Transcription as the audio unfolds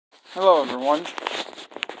Hello everyone.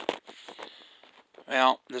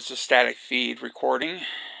 Well, this is a static feed recording. I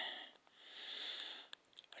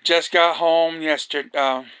just got home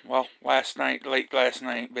yesterday, last night, late last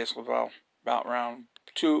night, basically about around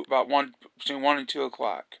 2, between 1 and 2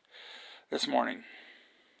 o'clock this morning.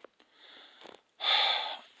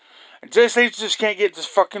 Things just can't get this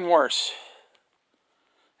fucking worse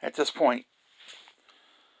at this point.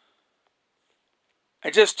 I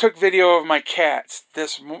just took video of my cats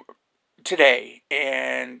today,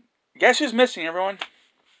 and guess who's missing, everyone?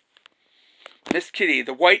 Miss Kitty,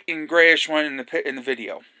 the white and grayish one in the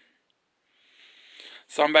video.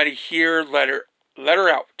 Somebody here let her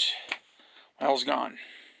out. I was gone.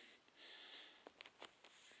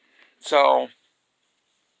 So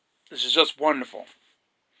this is just wonderful.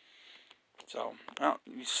 So, well,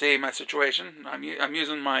 you see my situation. I'm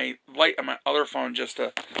using my light on my other phone just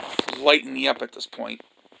to lighten me up at this point.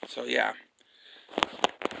 So yeah.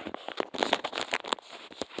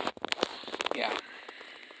 Yeah.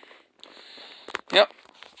 Yep.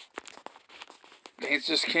 Things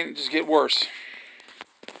just can't just get worse.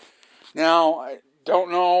 Now, I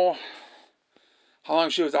don't know how long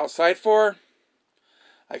she was outside for.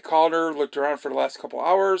 I called her, looked around for the last couple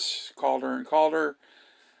hours, called her.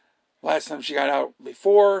 Last time she got out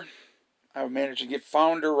before, I managed to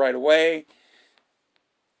found her right away.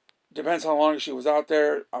 Depends how long she was out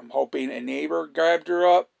there. I'm hoping a neighbor grabbed her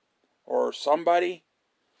up, or somebody,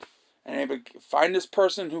 and able to find this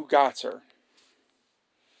person who got her.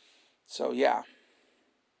 So yeah.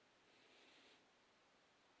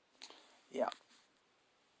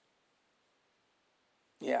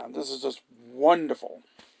 Yeah, this is just wonderful.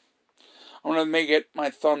 I'm going to make it my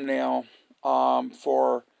thumbnail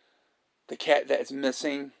for the cat that is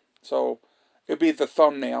missing. So it'll be the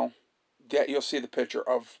thumbnail that you'll see the picture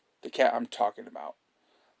of the cat I'm talking about.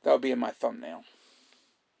 That'll be in my thumbnail.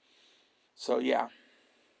 So yeah.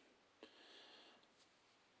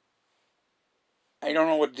 I don't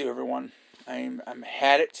know what to do, everyone. I'm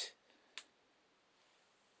had it.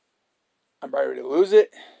 I'm ready to lose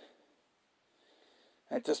it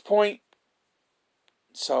at this point.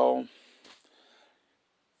 So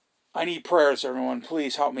I need prayers, everyone.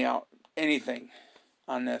 Please help me out. Anything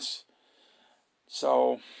on this.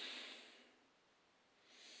 So,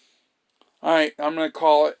 alright, I'm going to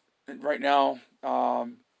call it right now. I'll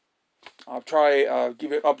try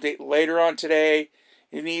give it an update later on today.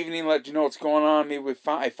 In the evening, let you know what's going on. Maybe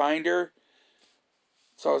I find her.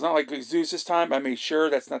 So it's not like Zeus this time. I made sure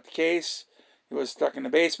that's not the case. He was stuck in the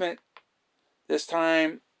basement. This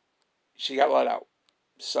time, she got let out.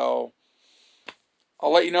 So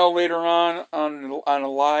I'll let you know later on a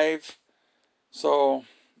live. So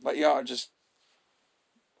let y'all just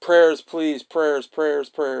prayers, please, prayers.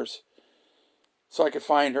 So I can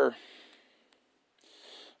find her.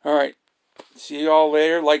 All right. See y'all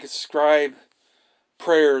later. Like and subscribe.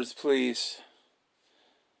 Prayers, please.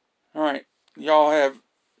 All right. Y'all have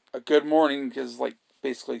a good morning, because like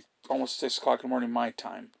basically almost 6 o'clock in the morning my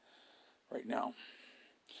time right now.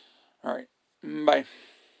 All right. Bye.